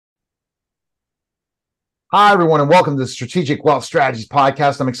Hi, everyone, and welcome to the Strategic Wealth Strategies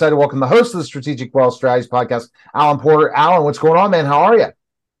Podcast. I'm excited to welcome the host of the Strategic Wealth Strategies Podcast, Alan Porter. Alan, what's going on, man? How are you?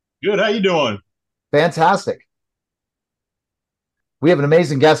 Good. How you doing? Fantastic. We have an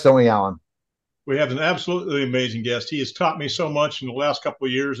amazing guest, don't we, Alan? We have an absolutely amazing guest. He has taught me so much in the last couple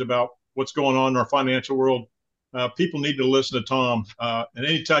of years about what's going on in our financial world. People need to listen to Tom. And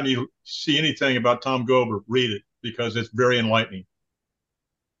anytime you see anything about Tom Gober, read it because it's very enlightening.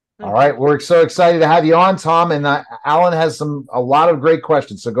 All right, we're so excited to have you on, Tom. And Alan has a lot of great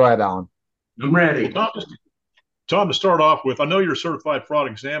questions. So go ahead, Alan. I'm ready. Well, Tom, to start off with, I know you're a certified fraud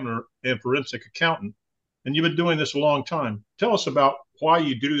examiner and forensic accountant, and you've been doing this a long time. Tell us about why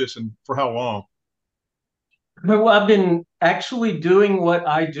you do this and for how long. Well, I've been actually doing what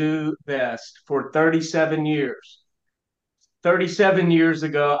I do best for 37 years. 37 years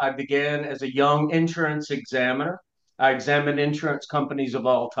ago, I began as a young insurance examiner. I examined insurance companies of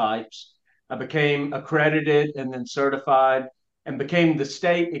all types. I became accredited and then certified and became the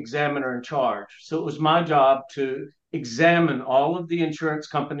state examiner in charge. So it was my job to examine all of the insurance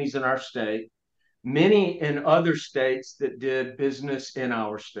companies in our state, many in other states that did business in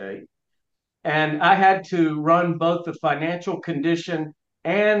our state. And I had to run both the financial condition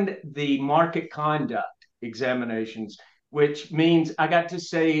and the market conduct examinations, which means I got to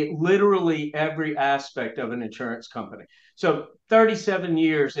say literally every aspect of an insurance company. So 37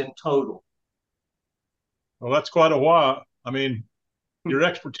 years in total. Well, that's quite a while. I mean, your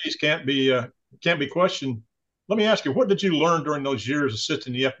expertise can't be questioned. Let me ask you, what did you learn during those years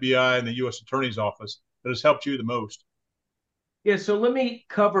assisting the FBI and the U.S. Attorney's Office that has helped you the most? Yeah, so let me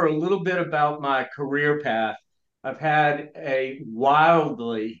cover a little bit about my career path. I've had a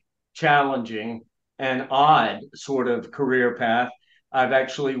wildly challenging and odd sort of career path. I've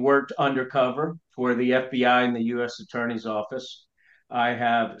actually worked undercover for the FBI and the U.S. Attorney's Office. I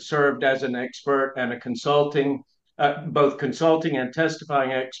have served as an expert and a both consulting and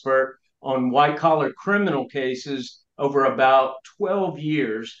testifying expert on white collar criminal cases over about 12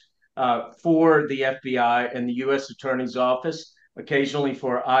 years for the FBI and the U.S. Attorney's Office, occasionally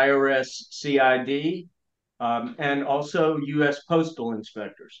for IRS CID, and also U.S. postal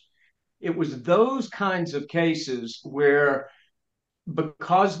inspectors. It was those kinds of cases where,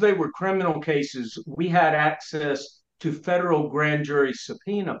 because they were criminal cases, we had access to federal grand jury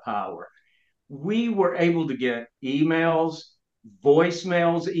subpoena power. We were able to get emails,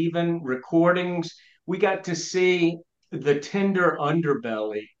 voicemails, even recordings. We got to see the tender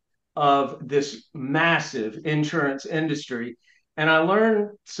underbelly of this massive insurance industry. And I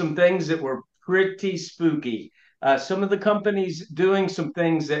learned some things that were pretty spooky. Some of the companies doing some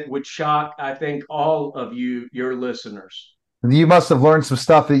things that would shock, I think, all of you, your listeners. You must have learned some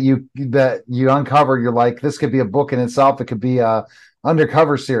stuff that you uncovered. You're like, this could be a book in itself. It could be a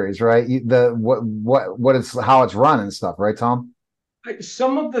undercover series, right? The what it's how it's run and stuff, right, Tom?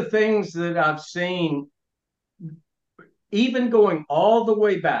 Some of the things that I've seen, even going all the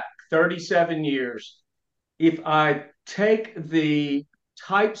way back 37 years, if I take the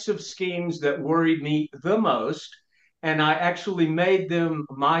types of schemes that worried me the most and I actually made them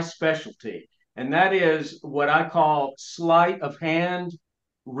my specialty, and that is what I call sleight of hand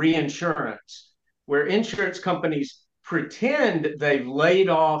reinsurance, where insurance companies pretend they've laid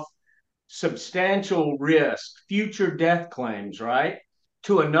off substantial risk, future death claims, right,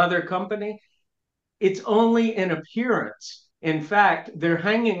 to another company. It's only an appearance. In fact, they're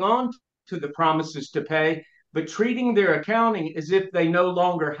hanging on to the promises to pay, but treating their accounting as if they no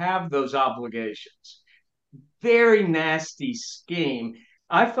longer have those obligations. Very nasty scheme.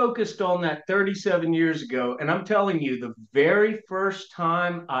 I focused on that 37 years ago, and I'm telling you, the very first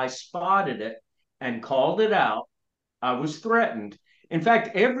time I spotted it and called it out, I was threatened. In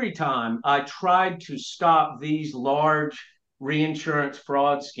fact, every time I tried to stop these large reinsurance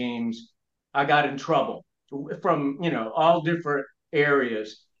fraud schemes, I got in trouble from all different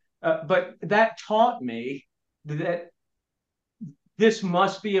areas. But that taught me that this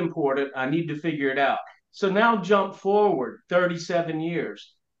must be important. I need to figure it out. So now jump forward 37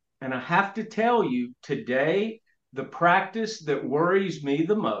 years. And I have to tell you today, the practice that worries me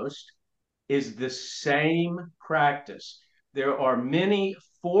the most is the same practice. There are many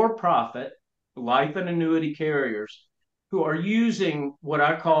for profit life and annuity carriers who are using what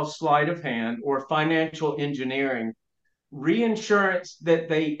I call sleight of hand or financial engineering reinsurance that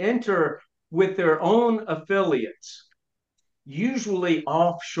they enter with their own affiliates, usually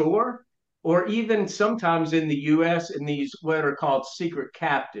offshore or even sometimes in the US in these what are called secret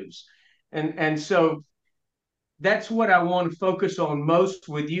captives. And so that's what I want to focus on most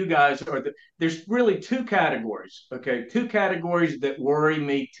with you guys there's really two categories, okay? Two categories that worry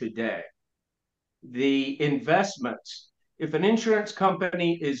me today. the investments. If an insurance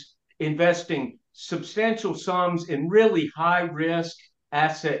company is investing substantial sums in really high risk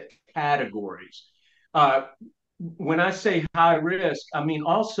asset categories, uh, when I say high risk, I mean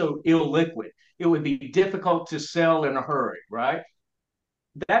also illiquid. It would be difficult to sell in a hurry, right?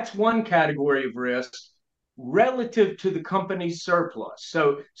 That's one category of risk relative to the company's surplus.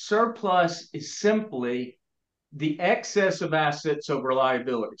 So, surplus is simply the excess of assets over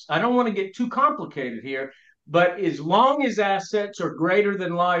liabilities. I don't want to get too complicated here, but as long as assets are greater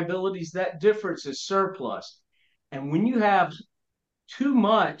than liabilities, that difference is surplus. And when you have too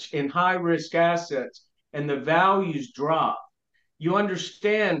much in high risk assets and the values drop, you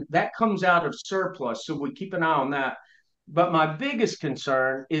understand that comes out of surplus. So we keep an eye on that. But my biggest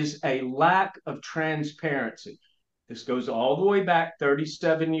concern is a lack of transparency. This goes all the way back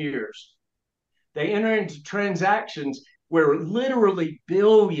 37 years. They enter into transactions where literally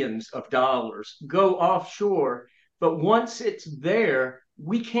billions of dollars go offshore, but once it's there,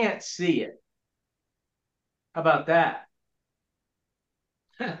 we can't see it. How about that?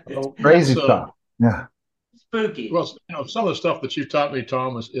 Well, Crazy that's stuff. Yeah. Spooky. well, some of the stuff that you've taught me,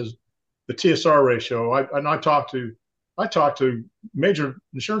 Tom, is the TSR ratio. I talk to major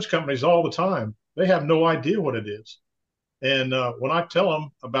insurance companies all the time. They have no idea what it is. And when I tell them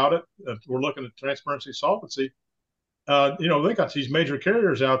about it, we're looking at transparency, solvency. They got these major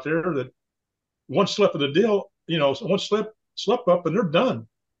carriers out there that one slip of the deal, one slip up, and they're done.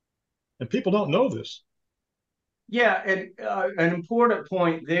 And people don't know this. Yeah, and an important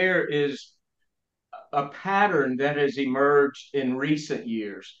point there is a pattern that has emerged in recent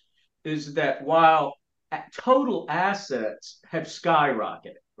years is that while total assets have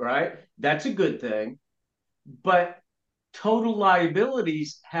skyrocketed, right? That's a good thing. But total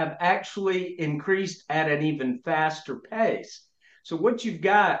liabilities have actually increased at an even faster pace. So what you've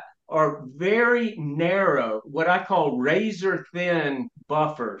got are very narrow, what I call razor thin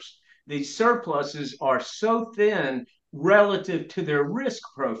buffers. These surpluses are so thin relative to their risk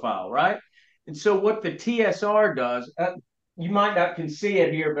profile, right? And so what the TSR does, you might not can see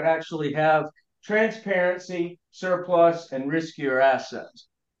it here, but actually have transparency, surplus, and riskier assets.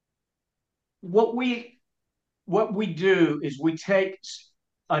 What we what we do is we take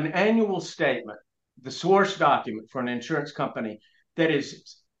an annual statement, the source document for an insurance company that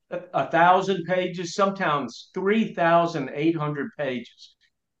is 1,000 pages, sometimes 3,800 pages,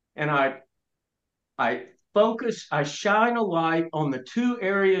 and I I shine a light on the two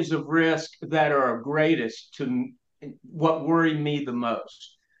areas of risk that are greatest to what worry me the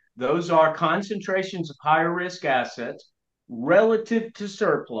most. Those are concentrations of higher risk assets relative to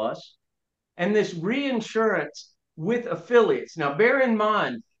surplus and this reinsurance with affiliates. Now, bear in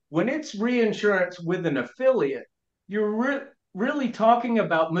mind, when it's reinsurance with an affiliate, you're really talking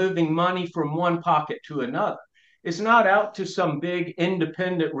about moving money from one pocket to another. It's not out to some big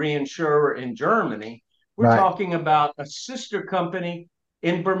independent reinsurer in Germany. We're Right. talking about a sister company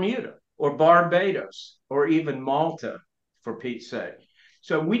in Bermuda or Barbados or even Malta, for Pete's sake.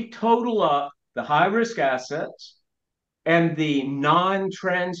 So we total up the high risk assets and the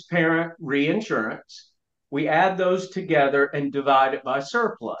non-transparent reinsurance. We add those together and divide it by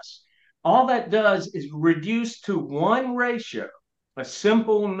surplus. All that does is reduce to one ratio, a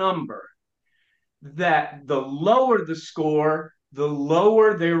simple number, that the lower the score, the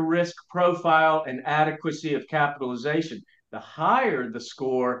lower their risk profile and adequacy of capitalization. The higher the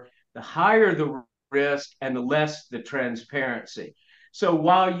score, the higher the risk, and the less the transparency. So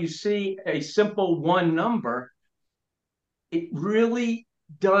while you see a simple one number, it really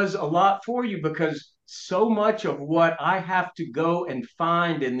does a lot for you because so much of what I have to go and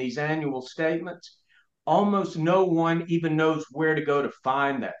find in these annual statements, almost no one even knows where to go to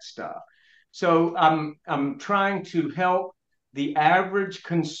find that stuff. So I'm trying to help the average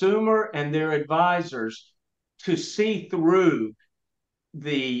consumer and their advisors to see through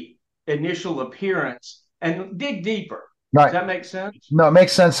the initial appearance and dig deeper. Does Right. that make sense? No, it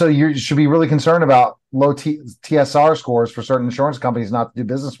makes sense. So you should be really concerned about low TSR scores for certain insurance companies not to do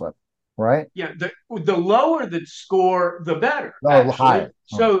business with, right? Yeah, the lower the score, the better, Oh, actually. higher.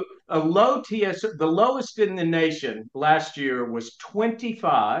 Oh, So a low TS, the lowest in the nation last year was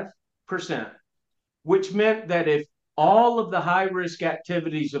 25%, which meant that if all of the high risk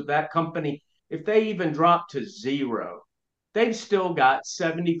activities of that company, if they even dropped to zero, they've still got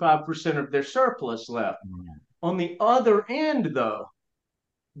 75% of their surplus left. On the other end, though,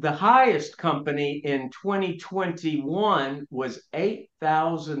 the highest company in 2021 was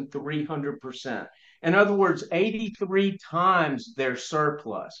 8,300%. In other words, 83 times their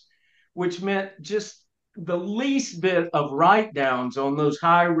surplus, which meant just the least bit of write downs on those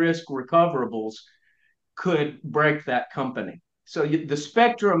high risk recoverables could break that company. So the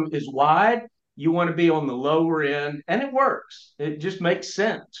spectrum is wide. You want to be on the lower end, and it works. It just makes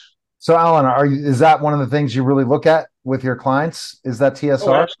sense. So, Alan, is that one of the things you really look at with your clients? Is that Oh,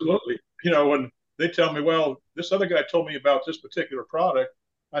 TSR? absolutely. When they tell me, well, this other guy told me about this particular product,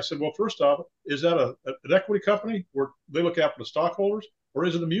 I said, well, first off, is that an equity company where they look out for the stockholders, or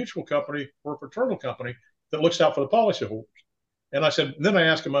is it a mutual company or a fraternal company that looks out for the policyholders? And I said, then I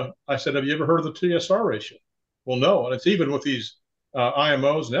asked him, I said, have you ever heard of the TSR ratio? Well, no. And it's even with these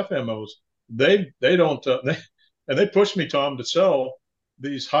IMOs and FMOs, they don't, and they push me, Tom, to sell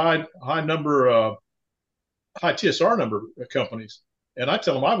these high TSR number companies. And I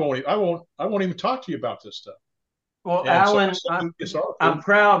tell them I won't even talk to you about this stuff. Well, And so I Alan, sell the TSR for I'm them.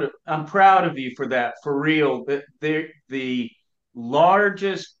 proud. I'm proud of you for that. For real, the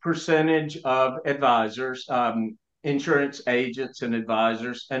largest percentage of advisors, insurance agents, and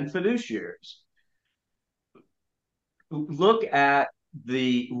advisors and fiduciaries look at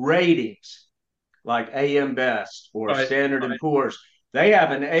the ratings like AM Best or Right. Standard and Poor's. They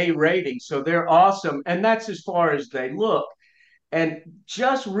have an A rating, so they're awesome, and that's as far as they look. And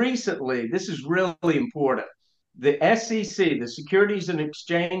just recently, this is really important. The SEC, the Securities and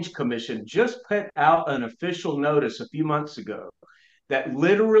Exchange Commission, just put out an official notice a few months ago that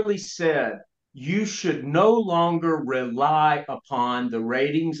literally said you should no longer rely upon the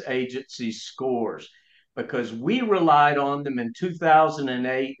ratings agency scores because we relied on them in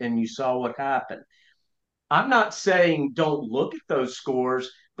 2008 and you saw what happened. I'm not saying don't look at those scores,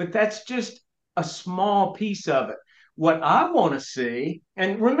 but that's just a small piece of it. What I want to see,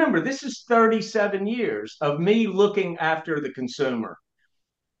 and remember, this is 37 years of me looking after the consumer.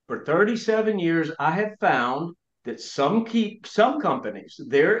 For 37 years, I have found that some companies,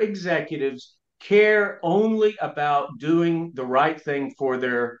 their executives care only about doing the right thing for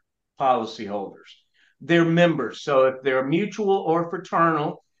their policyholders, their members. So if they're mutual or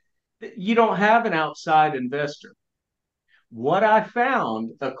fraternal, you don't have an outside investor. What I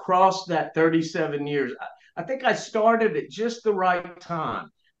found across that 37 years, I think I started at just the right time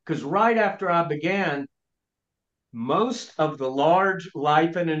because right after I began, most of the large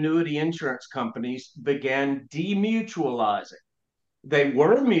life and annuity insurance companies began demutualizing. They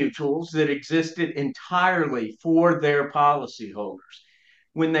were mutuals that existed entirely for their policyholders.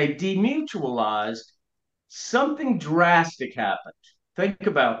 When they demutualized, something drastic happened. Think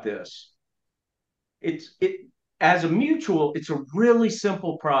about this. It as a mutual, it's a really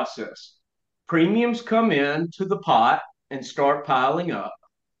simple process. Premiums come in to the pot and start piling up.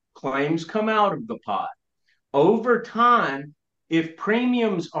 Claims come out of the pot. Over time, if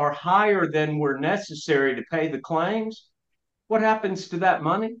premiums are higher than were necessary to pay the claims, what happens to that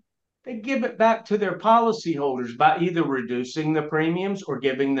money? They give it back to their policyholders by either reducing the premiums or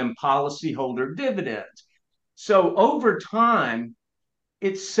giving them policyholder dividends. So over time,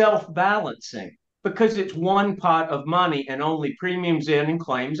 it's self balancing because it's one pot of money and only premiums in and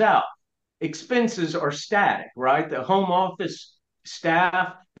claims out. Expenses are static, right? The home office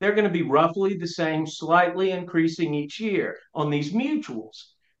staff, they're going to be roughly the same, slightly increasing each year on these mutuals.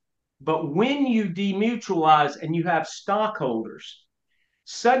 But when you demutualize and you have stockholders,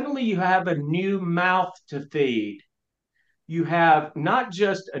 suddenly you have a new mouth to feed. You have not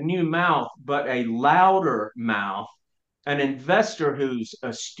just a new mouth, but a louder mouth, an investor who's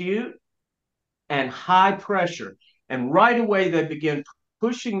astute and high pressure. And right away, they begin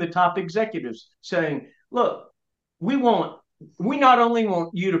pushing the top executives, saying, look, we want we not only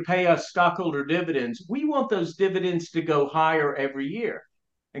want you to pay us stockholder dividends, we want those dividends to go higher every year.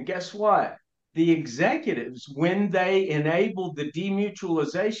 And guess what? The executives, when they enabled the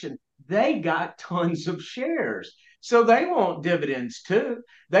demutualization, they got tons of shares. So they want dividends too.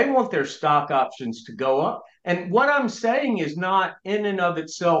 They want their stock options to go up. And what I'm saying is not in and of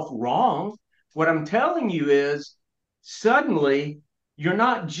itself wrong. What I'm telling you is suddenly you're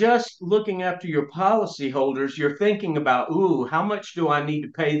not just looking after your policyholders, you're thinking about, ooh, how much do I need to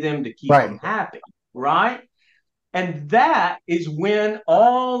pay them to keep Right. them happy? Right. And that is when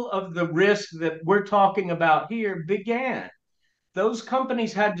all of the risk that we're talking about here began. Those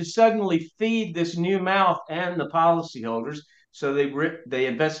companies had to suddenly feed this new mouth and the policyholders. So they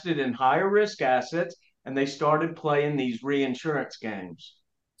invested in higher risk assets and they started playing these reinsurance games.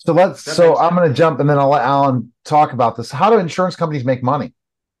 Does that So make I'm sense? going to jump and then I'll let Alan talk about this. How do insurance companies make money?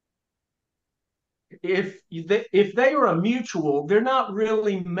 If they are a mutual, they're not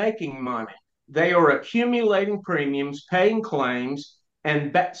really making money. They are accumulating premiums, paying claims,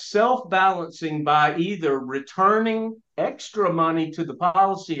 and self balancing by either returning extra money to the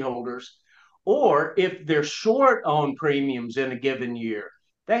policyholders Or if they're short on premiums in a given year,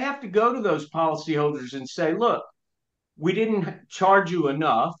 they have to go to those policyholders and say, look, we didn't charge you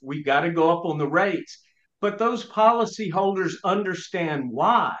enough. We've got to go up on the rates. But those policyholders understand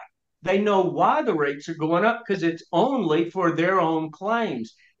why. They know why the rates are going up because it's only for their own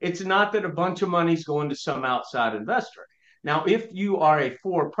claims. It's not that a bunch of money's going to some outside investor. Now, if you are a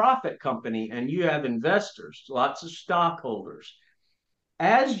for profit company and you have investors, lots of stockholders,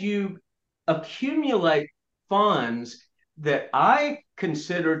 as you accumulate funds that I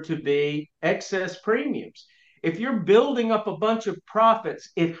consider to be excess premiums, if you're building up a bunch of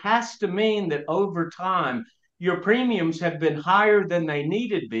profits, it has to mean that over time, your premiums have been higher than they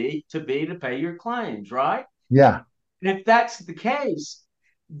needed to pay your claims, right? Yeah. And if that's the case,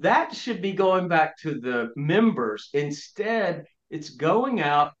 that should be going back to the members. Instead, it's going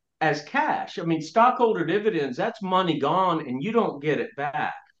out as cash. I mean, stockholder dividends, that's money gone and you don't get it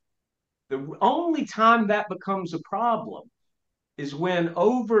back. The only time that becomes a problem is when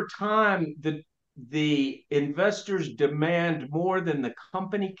over time the investors demand more than the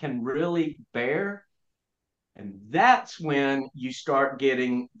company can really bear. And that's when you start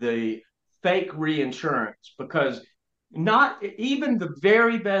getting the fake reinsurance, because not even the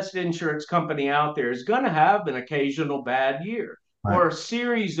very best insurance company out there is going to have an occasional bad year Right. or a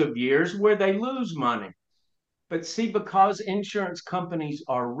series of years where they lose money. But see, because insurance companies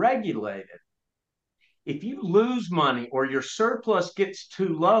are regulated, if you lose money or your surplus gets too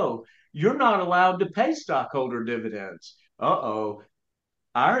low, you're not allowed to pay stockholder dividends. Uh-oh,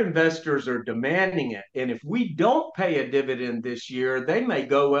 our investors are demanding it. And if we don't pay a dividend this year, they may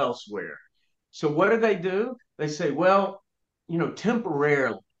go elsewhere. So what do? They say, well,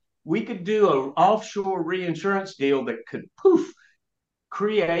 temporarily, we could do an offshore reinsurance deal that could poof,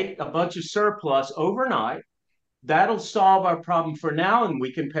 create a bunch of surplus overnight. That'll solve our problem for now, and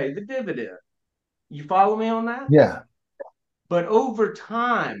we can pay the dividend. You follow me on that? Yeah. But over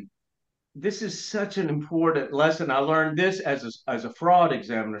time, this is such an important lesson. I learned this as a fraud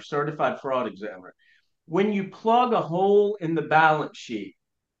examiner, certified fraud examiner. When you plug a hole in the balance sheet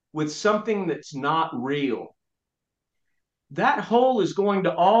with something that's not real, that hole is going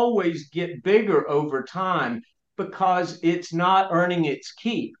to always get bigger over time because it's not earning its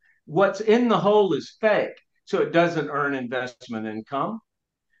keep. What's in the hole is fake, so it doesn't earn investment income.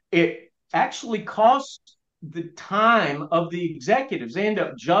 It actually costs the time of the executives. They end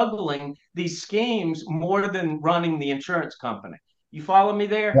up juggling these schemes more than running the insurance company. You follow me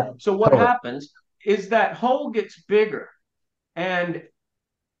there? Yeah. So what Totally. happens is that hole gets bigger, and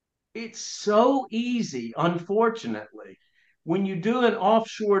it's so easy, unfortunately. When you do an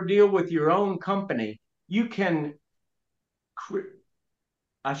offshore deal with your own company, you can,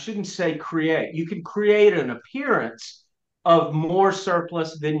 I shouldn't say create, you can create an appearance of more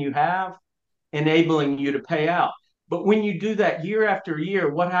surplus than you have, enabling you to pay out. But when you do that year after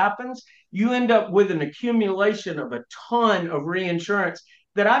year, what happens? You end up with an accumulation of a ton of reinsurance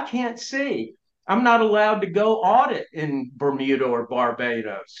that I can't see. I'm not allowed to go audit in Bermuda or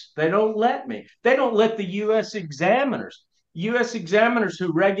Barbados. They don't let me. They don't let the U.S. examiners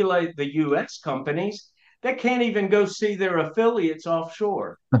who regulate the U.S. companies, they can't even go see their affiliates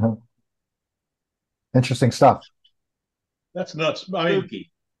offshore. Mhm. Interesting stuff. That's nuts. I mean,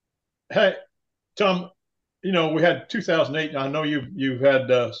 Spooky. hey, Tom, we had 2008. I know you've had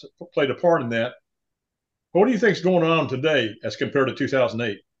played a part in that. What do you think's going on today as compared to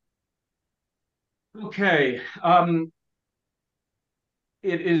 2008? Okay.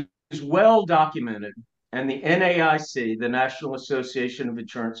 It is well documented, and the NAIC, the National Association of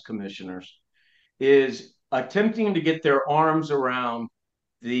Insurance Commissioners, is attempting to get their arms around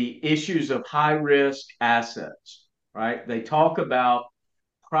the issues of high risk assets, right? They talk about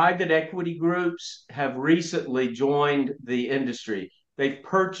private equity groups have recently joined the industry. They've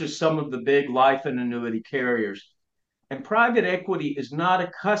purchased some of the big life and annuity carriers. And private equity is not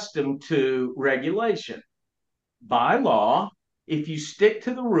accustomed to regulation. By law, if you stick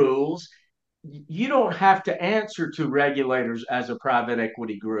to the rules, you don't have to answer to regulators as a private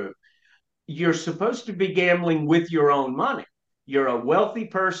equity group. You're supposed to be gambling with your own money. You're a wealthy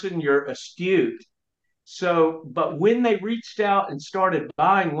person, you're astute. So, but when they reached out and started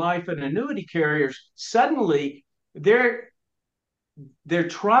buying life and annuity carriers, suddenly they're they're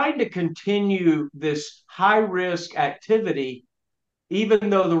trying to continue this high risk activity, even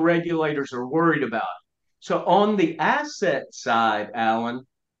though the regulators are worried about it. So, on the asset side, Alan,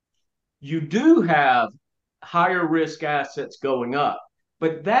 you do have higher risk assets going up,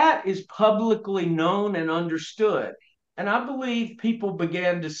 but that is publicly known and understood. And I believe people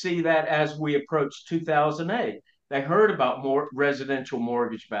began to see that as we approached 2008. They heard about more residential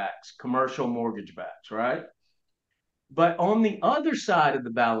mortgage backs, commercial mortgage backs, right? But on the other side of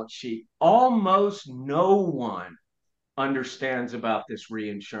the balance sheet, almost no one understands about this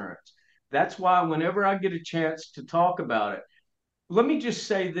reinsurance. That's why whenever I get a chance to talk about it, let me just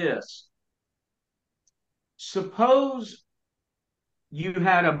say this. Suppose you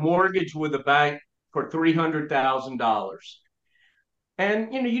had a mortgage with a bank for $300,000,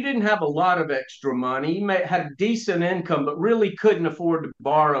 and you didn't have a lot of extra money. You may had a decent income, but really couldn't afford to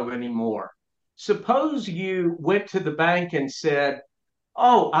borrow anymore. Suppose you went to the bank and said,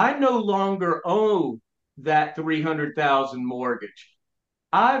 "Oh, I no longer owe that 300,000 mortgage.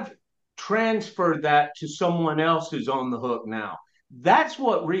 I've transferred that to someone else who's on the hook now." That's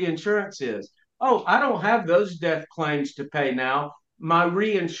what reinsurance is. "Oh, I don't have those death claims to pay now. My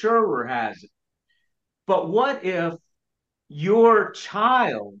reinsurer has it." But what if your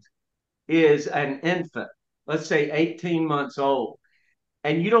child is an infant, let's say 18 months old,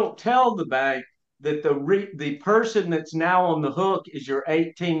 and you don't tell the bank that the person that's now on the hook is your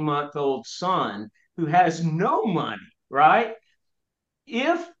 18-month-old son who has no money, right?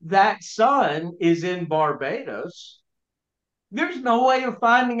 If that son is in Barbados, there's no way of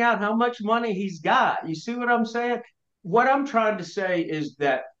finding out how much money he's got. You see what I'm saying? What I'm trying to say is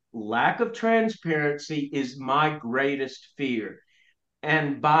that lack of transparency is my greatest fear.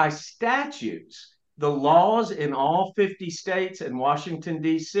 And by statutes, the laws in all 50 states and Washington,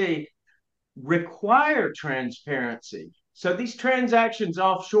 D.C. require transparency. So these transactions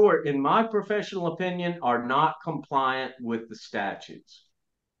offshore, in my professional opinion, are not compliant with the statutes.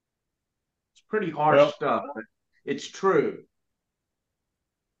 It's pretty harsh Well, stuff, but it's true.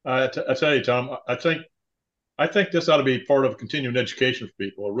 I tell you, Tom, I think this ought to be part of continuing education for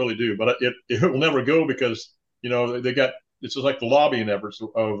people. I really do, but it will never go because they got it's just like the lobbying efforts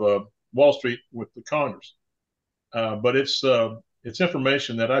of Wall Street with the Congress. But it's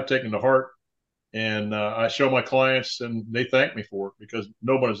information that I've taken to heart, and I show my clients, and they thank me for it because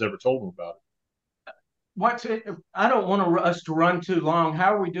nobody's ever told them about it. What's it? I don't want us to run too long.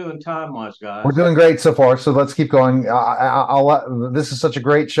 How are we doing time wise, We're guys? doing great so far, so let's keep going. This is such a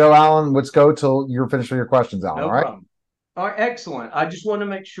great show, Alan. Let's go till you're finished with your questions, Alan. All No right. problem. All right, excellent. I just want to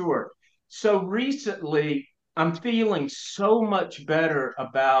make sure. So recently, I'm feeling so much better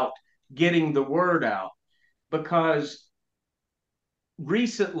about getting the word out because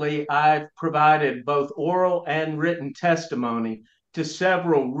recently I've provided both oral and written testimony to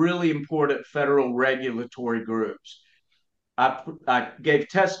several really important federal regulatory groups. I gave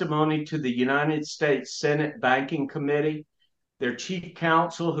testimony to the United States Senate Banking Committee, their chief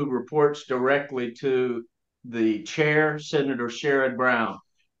counsel, who reports directly to the chair, Senator Sherrod Brown.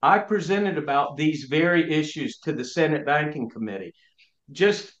 I presented about these very issues to the Senate Banking Committee.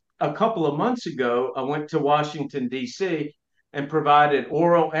 Just a couple of months ago, I went to Washington, D.C., and provided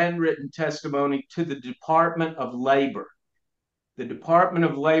oral and written testimony to the Department of Labor. The Department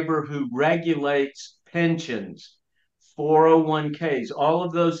of Labor, who regulates pensions, 401ks, all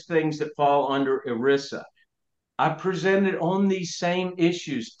of those things that fall under ERISA. I presented on these same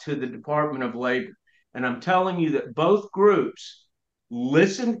issues to the Department of Labor. And I'm telling you that both groups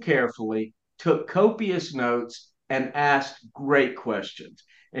listened carefully, took copious notes, and asked great questions.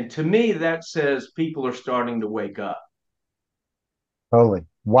 And to me, that says people are starting to wake up. Totally.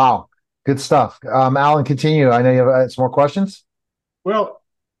 Wow. Good stuff. Alan, continue. I know you have some more questions. Well,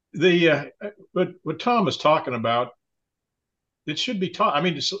 the what Tom is talking about, it should be taught. I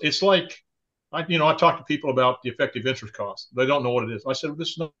mean, it's like I talk to people about the effective interest cost. They don't know what it is. I said,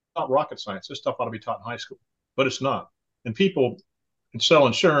 this is not rocket science. This stuff ought to be taught in high school, but it's not. And people can sell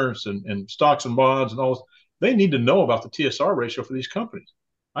insurance and stocks and bonds and all this. They need to know about the TSR ratio for these companies.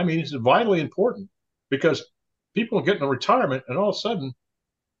 I mean, it's vitally important because people are getting a retirement and all of a sudden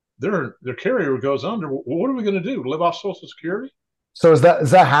their carrier goes under. What are we going to do? Live off Social Security? So does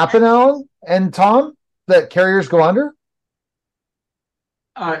that happen, Alan and Tom, that carriers go under?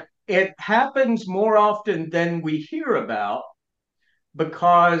 It happens more often than we hear about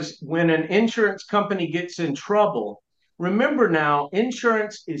because when an insurance company gets in trouble, remember now,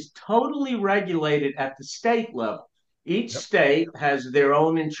 insurance is totally regulated at the state level. Each Yep. state has their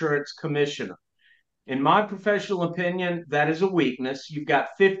own insurance commissioner. In my professional opinion, that is a weakness. You've got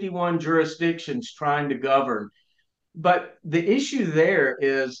 51 jurisdictions trying to govern. But the issue there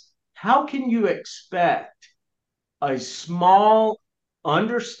is how can you expect a small,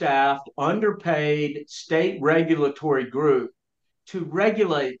 understaffed, underpaid state regulatory group to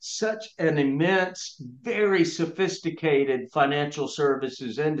regulate such an immense, very sophisticated financial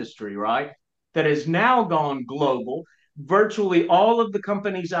services industry, right? That has now gone global. Virtually all of the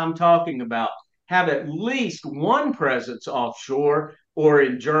companies I'm talking about have at least one presence offshore or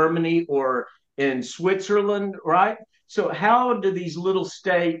in Germany or in Switzerland, right? So how do these little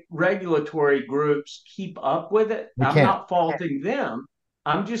state regulatory groups keep up with it? We I'm can't. not faulting them.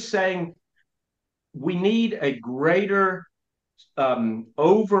 I'm just saying we need a greater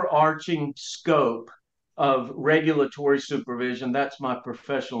overarching scope of regulatory supervision. That's my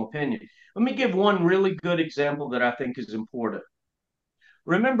professional opinion. Let me give one really good example that I think is important.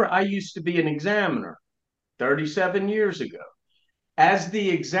 Remember, I used to be an examiner 37 years ago. As the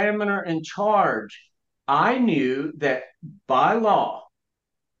examiner in charge, I knew that by law,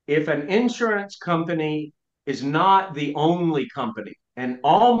 if an insurance company is not the only company, and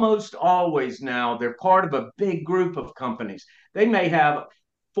almost always now they're part of a big group of companies, they may have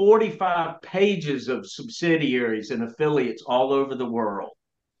 45 pages of subsidiaries and affiliates all over the world.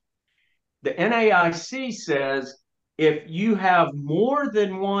 The NAIC says if you have more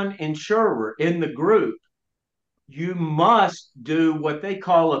than one insurer in the group, you must do what they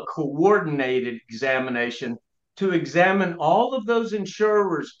call a coordinated examination to examine all of those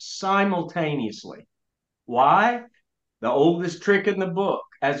insurers simultaneously. Why? The oldest trick in the book.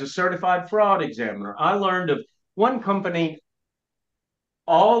 As a certified fraud examiner, I learned of one company,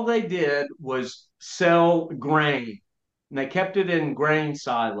 all they did was sell grain, and they kept it in grain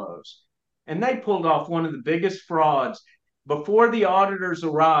silos. And they pulled off one of the biggest frauds. Before the auditors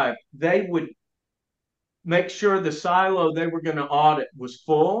arrived, they would make sure the silo they were going to audit was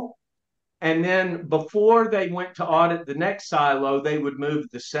full. And then before they went to audit the next silo, they would move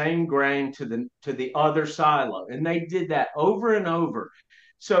the same grain to the other silo. And they did that over and over.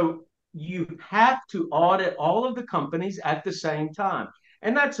 So you have to audit all of the companies at the same time.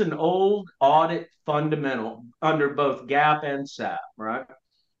 And that's an old audit fundamental under both GAAP and SAP, right?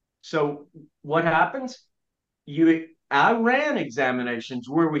 So what happens? I ran examinations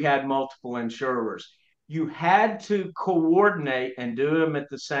where we had multiple insurers. You had to coordinate and do them at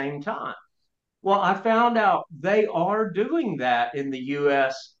the same time. Well, I found out they are doing that in the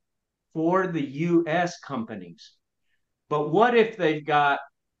US for the US companies. But what if they've got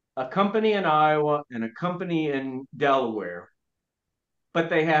a company in Iowa and a company in Delaware, but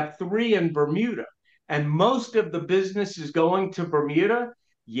they have three in Bermuda, and most of the business is going to Bermuda?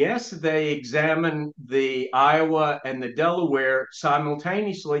 Yes, they examine the Iowa and the Delaware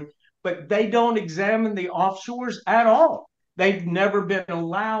simultaneously, but they don't examine the offshores at all. They've never been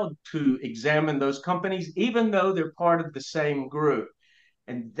allowed to examine those companies, even though they're part of the same group.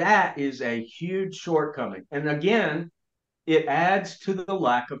 And that is a huge shortcoming. And again, it adds to the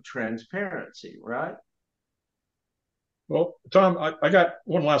lack of transparency, right? Well, Tom, I got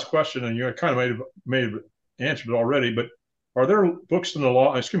one last question, and you kind of may have answered it already. But are there books in the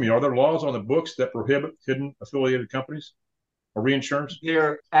law? Excuse me. Are there laws on the books that prohibit hidden affiliated companies or reinsurance?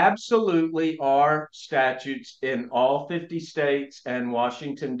 There absolutely are statutes in all 50 states and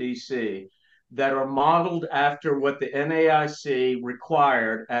Washington, D.C., that are modeled after what the NAIC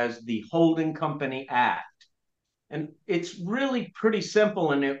required as the Holding Company Act. And it's really pretty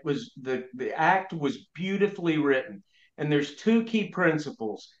simple, and the act was beautifully written. And there's two key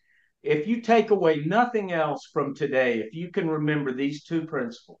principles. If you take away nothing else from today, if you can remember these two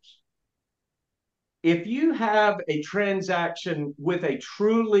principles, if you have a transaction with a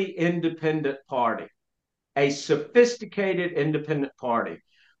truly independent party, a sophisticated independent party,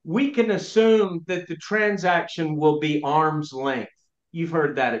 we can assume that the transaction will be arm's length. You've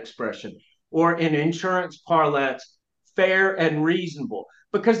heard that expression. Or in insurance parlance, fair and reasonable,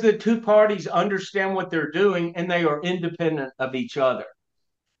 because the two parties understand what they're doing and they are independent of each other.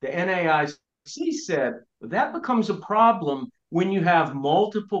 The NAIC said that becomes a problem when you have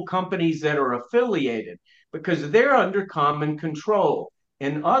multiple companies that are affiliated because they're under common control.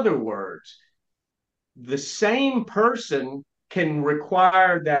 In other words, the same person can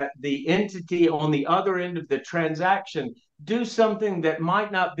require that the entity on the other end of the transaction do something that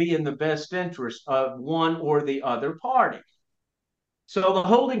might not be in the best interest of one or the other party. So the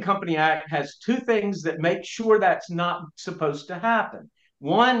Holding Company Act has two things that make sure that's not supposed to happen.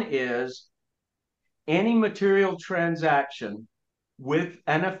 One is any material transaction with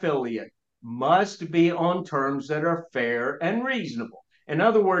an affiliate must be on terms that are fair and reasonable. In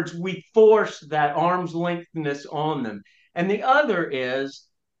other words, we force that arm's lengthness on them. And the other is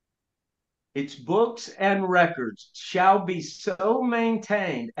its books and records shall be so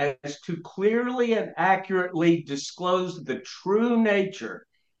maintained as to clearly and accurately disclose the true nature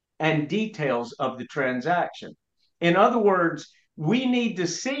and details of the transaction. In other words, we need to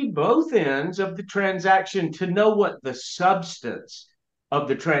see both ends of the transaction to know what the substance of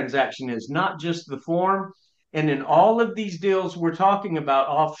the transaction is, not just the form. And in all of these deals we're talking about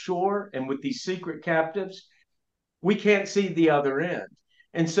offshore and with these secret captives, we can't see the other end.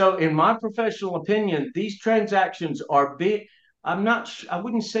 And so, in my professional opinion, these transactions are being, I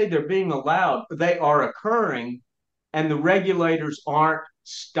wouldn't say they're being allowed, but they are occurring, and the regulators aren't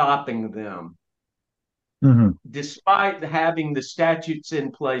stopping them, Mm-hmm. despite having the statutes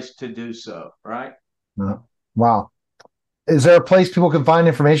in place to do so, right? Wow. Is there a place people can find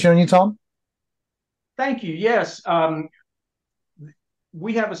information on you, Tom? Thank you. Yes.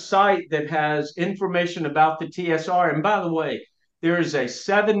 We have a site that has information about the TSR. And by the way, there is a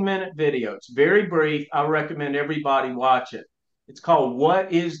 7-minute video. It's very brief. I recommend everybody watch it. It's called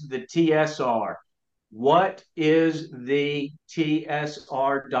What is the TSR? What is the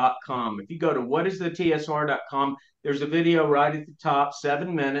TSR.com? If you go to whatistheTSR.com, there's a video right at the top,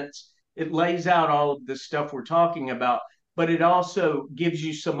 7 minutes. It lays out all of the stuff we're talking about, but it also gives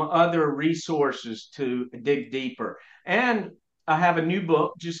you some other resources to dig deeper. And I have a new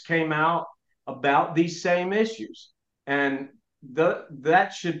book just came out about these same issues, and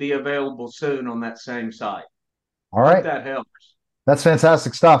that should be available soon on that same site. All Hope right. that helps. That's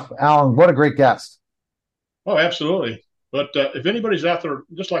fantastic stuff. Alan, what a great guest. Oh, absolutely. But if anybody's out there,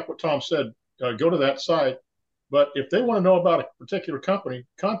 just like what Tom said, go to that site. But if they want to know about a particular company,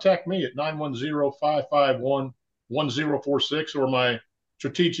 contact me at 910-551-1046 or my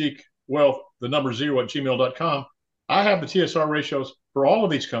strategic wealth, the number 0 @gmail.com. I have the TSR ratios for all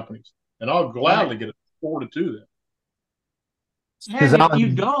of these companies, and I'll gladly get it forwarded to them. And if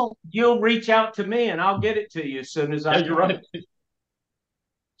you don't, you'll reach out to me and I'll get it to you as soon as I can. You're right.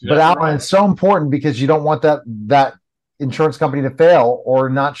 But Alan, it's so important because you don't want that insurance company to fail or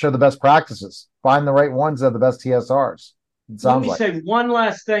not show the best practices. Find the right ones that have the best TSRs. Let me say one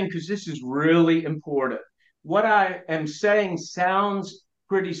last thing, because this is really important. What I am saying sounds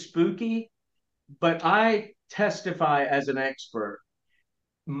pretty spooky, but I testify as an expert.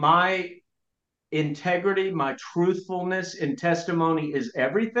 My integrity, my truthfulness in testimony is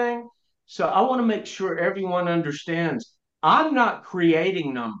everything. So I want to make sure everyone understands I'm not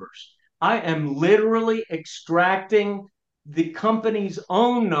creating numbers. I am literally extracting the company's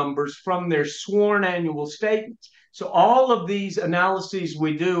own numbers from their sworn annual statements. So all of these analyses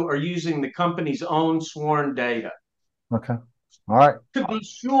we do are using the company's own sworn data. Okay. All right. To be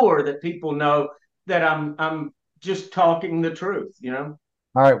sure that people know that I'm just talking the truth, you know?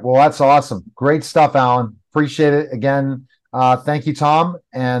 All right. Well, that's awesome. Great stuff, Alan. Appreciate it. Again, thank you, Tom.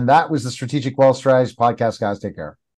 And that was the Strategic Wealth Strategies podcast, guys. Take care.